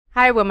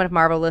Hi, Women of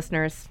Marvel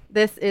listeners.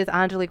 This is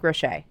Angelique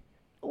Roche.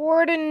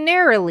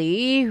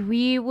 Ordinarily,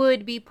 we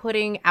would be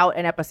putting out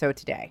an episode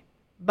today.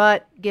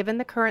 But given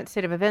the current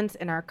state of events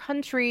in our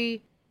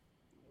country,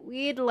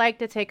 we'd like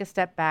to take a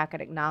step back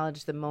and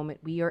acknowledge the moment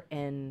we are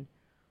in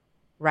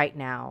right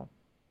now,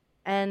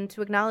 and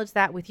to acknowledge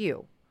that with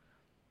you.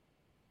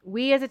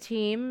 We as a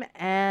team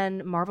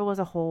and Marvel as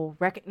a whole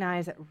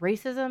recognize that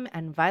racism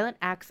and violent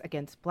acts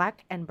against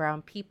Black and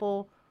Brown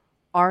people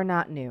are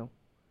not new.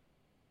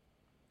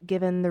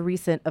 Given the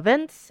recent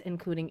events,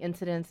 including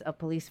incidents of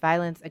police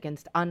violence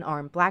against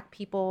unarmed Black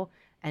people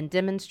and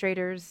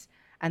demonstrators,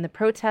 and the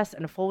protests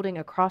unfolding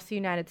across the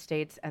United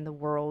States and the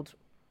world,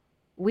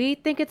 we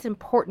think it's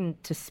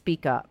important to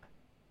speak up.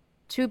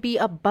 To be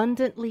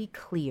abundantly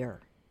clear,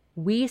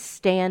 we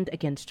stand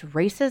against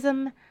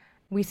racism.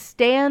 We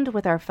stand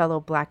with our fellow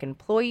Black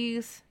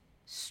employees,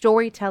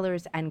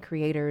 storytellers, and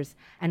creators,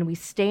 and we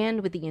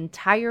stand with the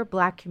entire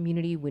Black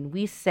community when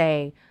we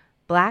say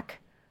Black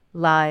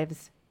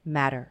lives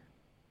matter.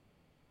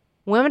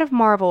 Women of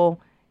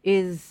Marvel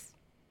is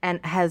and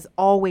has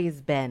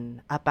always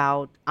been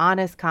about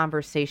honest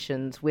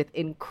conversations with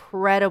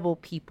incredible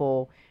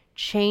people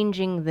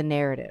changing the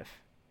narrative.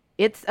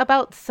 It's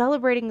about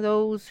celebrating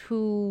those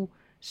who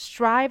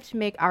strive to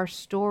make our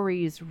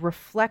stories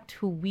reflect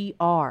who we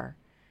are,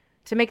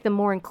 to make them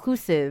more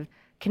inclusive,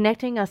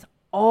 connecting us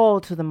all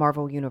to the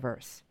Marvel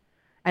Universe.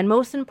 And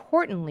most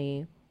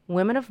importantly,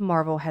 Women of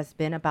Marvel has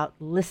been about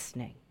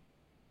listening.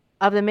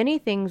 Of the many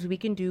things we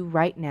can do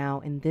right now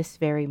in this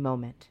very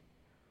moment,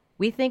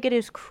 we think it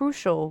is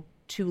crucial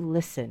to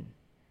listen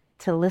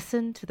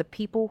to the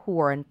people who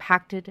are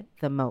impacted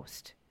the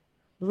most.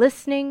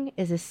 Listening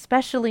is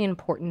especially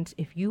important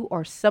if you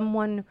are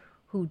someone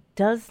who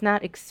does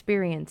not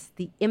experience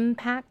the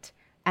impact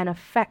and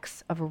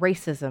effects of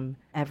racism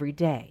every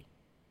day.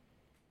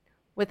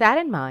 With that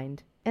in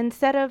mind,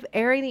 instead of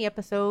airing the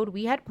episode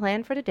we had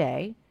planned for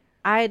today,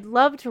 I'd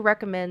love to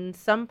recommend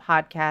some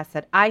podcasts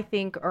that I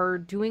think are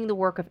doing the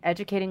work of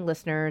educating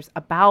listeners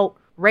about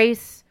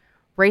race,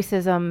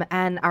 racism,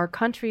 and our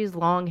country's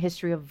long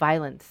history of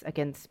violence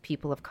against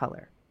people of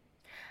color.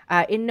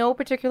 In no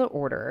particular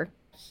order,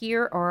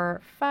 here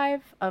are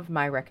 5 of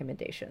my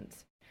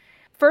recommendations.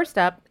 First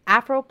up,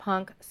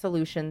 Afropunk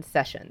Solution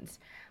Sessions.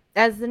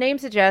 As the name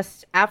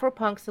suggests,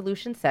 Afropunk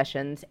Solution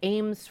Sessions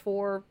aims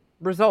for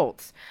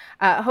results.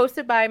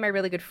 Hosted by my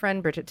really good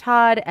friend Bridget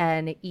Todd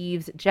and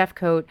Eves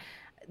Jeffcoat,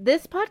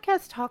 this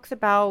podcast talks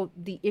about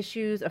the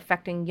issues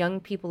affecting young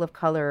people of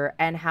color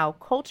and how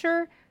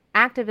culture,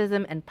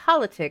 activism, and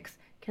politics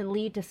can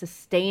lead to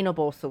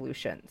sustainable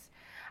solutions.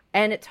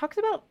 And it talks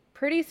about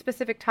pretty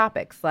specific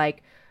topics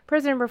like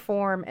prison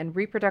reform and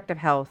reproductive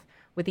health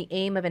with the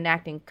aim of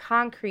enacting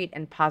concrete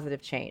and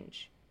positive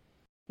change.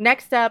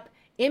 Next up,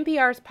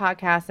 NPR's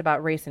podcast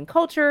about race and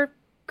culture,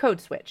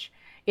 Code Switch.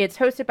 It's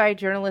hosted by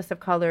journalists of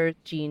color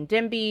Gene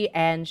Demby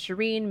and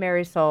Shireen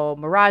Marisol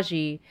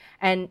Meraji,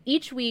 and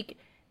each week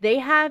they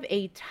have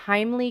a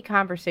timely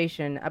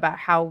conversation about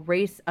how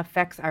race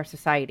affects our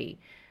society.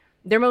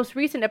 Their most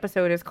recent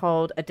episode is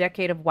called A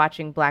Decade of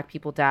Watching Black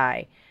People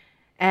Die,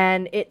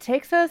 and it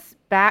takes us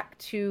back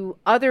to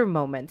other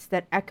moments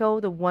that echo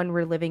the one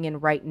we're living in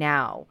right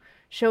now,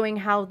 showing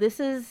how this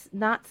is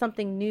not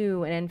something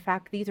new, and in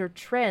fact, these are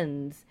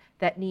trends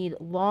that need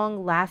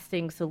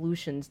long-lasting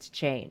solutions to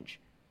change.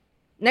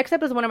 Next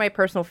up is one of my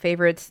personal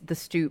favorites, The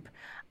Stoop,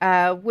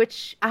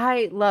 which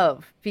I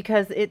love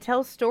because it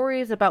tells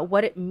stories about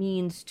what it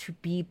means to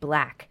be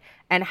Black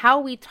and how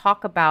we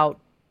talk about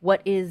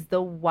what is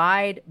the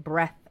wide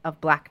breadth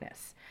of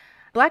Blackness.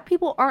 Black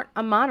people aren't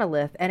a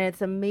monolith, and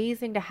it's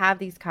amazing to have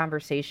these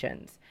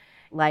conversations.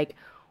 Like,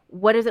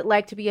 what is it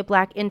like to be a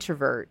Black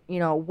introvert?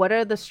 What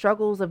are the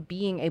struggles of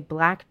being a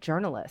Black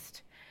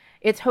journalist?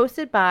 It's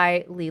hosted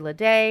by Leela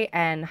Day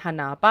and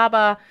Hannah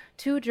Baba,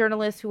 2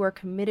 journalists who are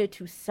committed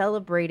to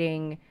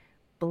celebrating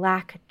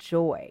Black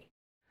joy.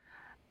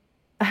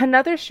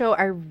 Another show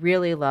I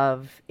really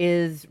love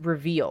is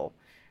Reveal.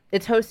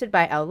 It's hosted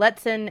by Elle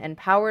Letson and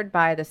powered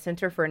by the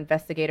Center for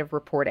Investigative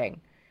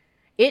Reporting.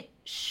 It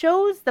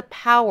shows the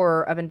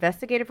power of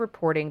investigative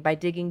reporting by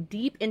digging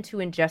deep into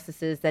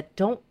injustices that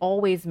don't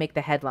always make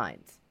the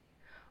headlines.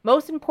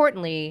 Most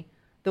importantly,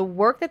 the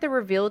work that the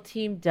Reveal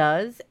team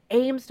does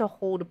aims to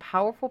hold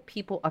powerful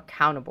people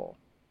accountable.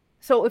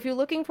 So if you're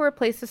looking for a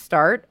place to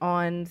start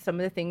on some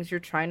of the things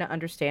you're trying to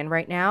understand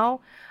right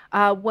now,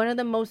 one of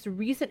the most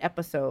recent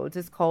episodes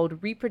is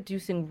called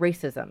Reproducing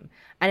Racism,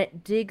 and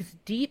it digs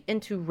deep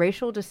into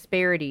racial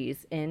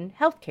disparities in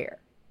healthcare.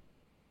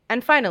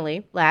 And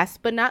finally,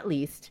 last but not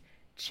least,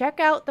 check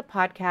out the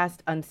podcast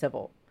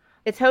Uncivil.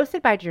 It's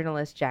hosted by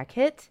journalist Jack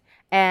Hitt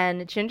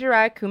and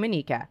Chinjerai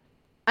Kumanika.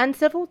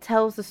 Uncivil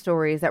tells the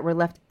stories that were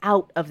left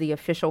out of the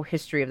official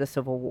history of the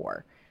Civil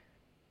War.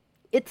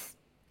 It's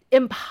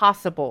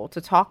impossible to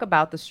talk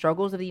about the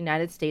struggles of the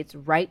United States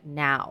right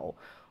now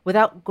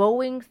without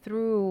going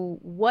through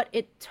what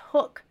it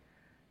took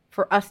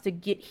for us to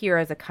get here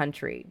as a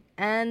country.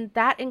 And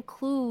that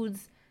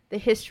includes the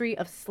history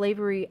of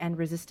slavery and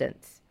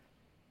resistance.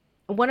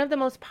 One of the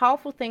most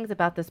powerful things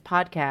about this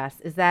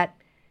podcast is that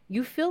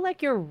you feel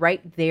like you're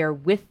right there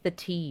with the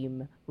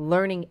team,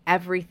 learning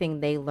everything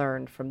they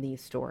learned from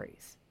these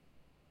stories.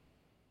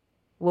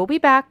 We'll be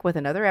back with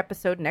another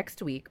episode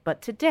next week,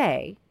 but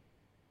today,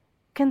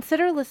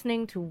 consider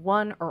listening to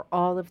one or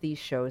all of these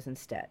shows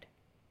instead.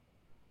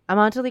 I'm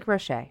Angelique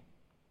Roche.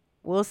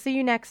 We'll see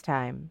you next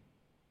time.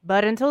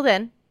 But until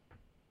then,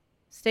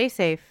 stay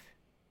safe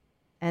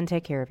and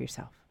take care of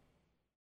yourself.